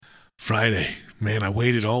Friday. Man, I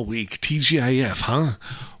waited all week. TGIF, huh?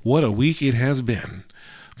 What a week it has been.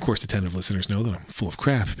 Of course, attentive listeners know that I'm full of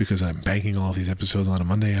crap because I'm banking all these episodes on a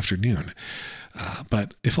Monday afternoon.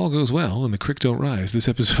 But if all goes well and the creek don't rise, this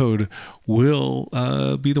episode will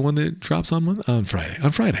be the one that drops on Friday.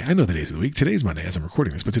 On Friday. I know the days of the week. Today's Monday as I'm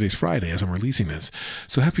recording this, but today's Friday as I'm releasing this.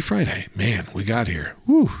 So happy Friday. Man, we got here.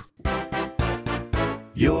 Woo!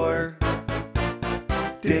 Your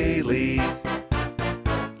Daily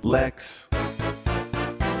Lex.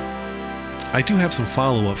 I do have some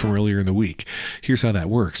follow-up from earlier in the week. Here's how that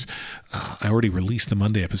works. I already released the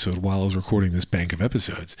Monday episode while I was recording this bank of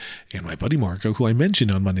episodes. And my buddy Marco, who I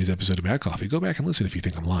mentioned on Monday's episode of Bad Coffee, go back and listen if you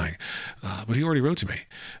think I'm lying. But he already wrote to me.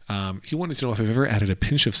 He wanted to know if I've ever added a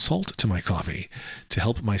pinch of salt to my coffee to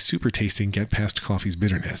help my super tasting get past coffee's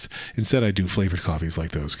bitterness. Instead, I do flavored coffees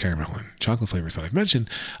like those caramel and chocolate flavors that I've mentioned.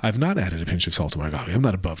 I've not added a pinch of salt to my coffee. I'm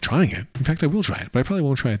not above trying it. In fact, I will try it, but I probably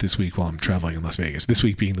won't try it this week while I'm traveling in Las Vegas. This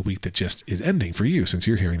week being the week that just is ending for you since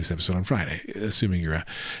you're hearing this episode on Friday, assuming you're a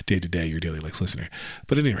day-to-day, your Daily Lex listener.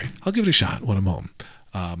 But at any rate, I'll give it a shot when I'm home.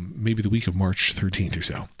 Maybe the week of March 13th or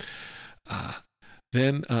so.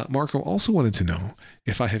 Then Marco also wanted to know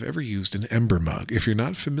if I have ever used an Ember mug. If you're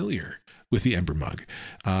not familiar with the Ember mug,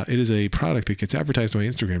 it is a product that gets advertised on my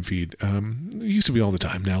Instagram feed. It used to be all the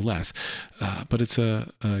time, now less. But it's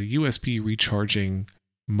a USB recharging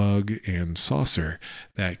mug and saucer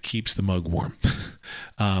that keeps the mug warm.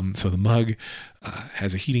 So the mug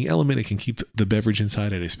has a heating element. It can keep the beverage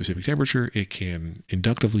inside at a specific temperature. It can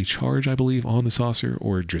inductively charge, I believe, on the saucer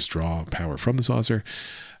or just draw power from the saucer.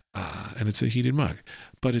 And it's a heated mug,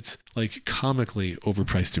 but it's like comically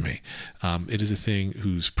overpriced to me. It is a thing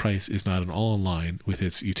whose price is not at all in line with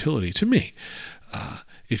its utility to me.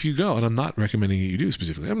 If you go, and I'm not recommending you do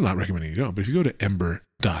specifically, I'm not recommending you don't, but if you go to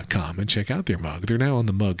ember.com and check out their mug, they're now on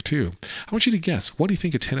the mug too. I want you to guess, what do you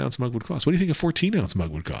think a 10-ounce mug would cost? What do you think a 14-ounce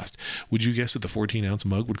mug would cost? Would you guess that the 14-ounce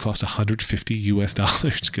mug would cost $150 US?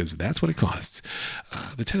 Because that's what it costs.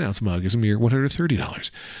 The 10-ounce mug is a mere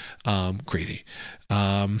 $130. Crazy.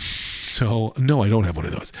 So no, I don't have one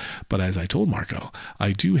of those. But as I told Marco,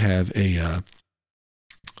 I do have a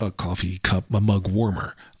coffee cup, a mug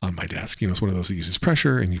warmer on my desk. You know, it's one of those that uses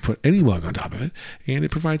pressure and you put any mug on top of it and it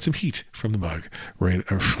provides some heat from the mug, right?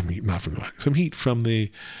 Or not from the mug, some heat from the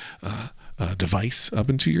device up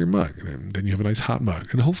into your mug. And then you have a nice hot mug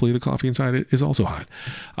and hopefully the coffee inside it is also hot.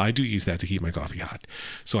 I do use that to keep my coffee hot.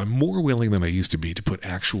 So I'm more willing than I used to be to put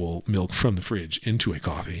actual milk from the fridge into a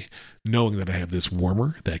coffee, knowing that I have this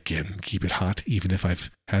warmer that can keep it hot, even if I've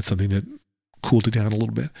had something that cooled it down a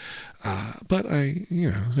little bit. But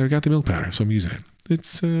I've got the milk powder, so I'm using it.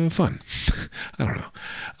 It's fun. I don't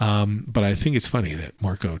know. But I think it's funny that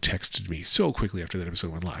Marco texted me so quickly after that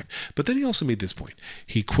episode went live. But then he also made this point.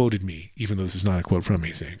 He quoted me, even though this is not a quote from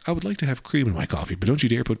me, saying, I would like to have cream in my coffee, but don't you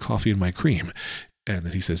dare put coffee in my cream. And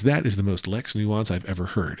then he says, that is the most Lex nuance I've ever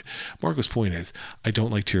heard. Marco's point is, I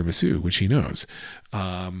don't like tiramisu, which he knows.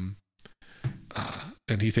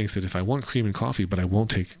 And he thinks that if I want cream in coffee, but I won't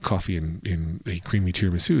take coffee in a creamy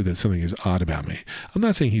tiramisu, that something is odd about me. I'm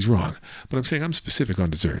not saying he's wrong, but I'm saying I'm specific on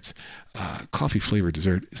desserts. Coffee-flavored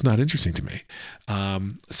dessert is not interesting to me.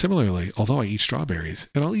 Similarly, although I eat strawberries,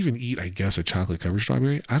 and I'll even eat, I guess, a chocolate-covered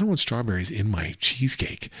strawberry, I don't want strawberries in my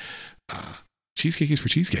cheesecake. Cheesecake is for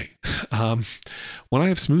cheesecake. When I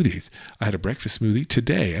have smoothies, I had a breakfast smoothie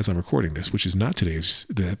today as I'm recording this, which is not today's,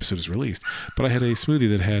 the episode is released, but I had a smoothie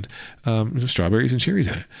that had strawberries and cherries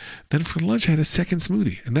in it. Then for lunch, I had a second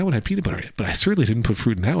smoothie, and that one had peanut butter in it, but I certainly didn't put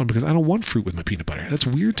fruit in that one because I don't want fruit with my peanut butter. That's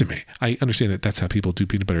weird to me. I understand that that's how people do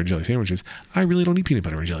peanut butter and jelly sandwiches. I really don't eat peanut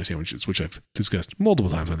butter and jelly sandwiches, which I've discussed multiple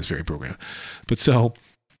times on this very program. But so,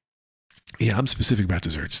 yeah, I'm specific about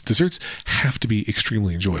desserts. Desserts have to be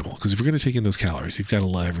extremely enjoyable because if you're going to take in those calories, you've got to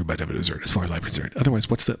love every bite of a dessert as far as I'm concerned. Otherwise,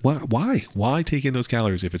 why take in those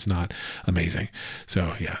calories if it's not amazing?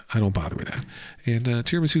 So yeah, I don't bother with that. And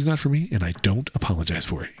tiramisu is not for me, and I don't apologize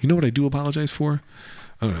for it. You know what I do apologize for?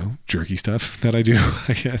 I don't know, jerky stuff that I do,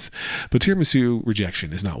 I guess. But tiramisu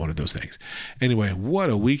rejection is not one of those things. Anyway,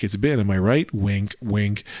 what a week it's been, am I right? Wink,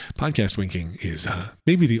 wink. Podcast winking is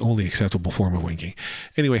maybe the only acceptable form of winking.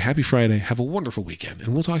 Anyway, happy Friday. Have a wonderful weekend,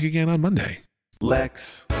 and we'll talk again on Monday.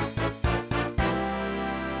 Lex.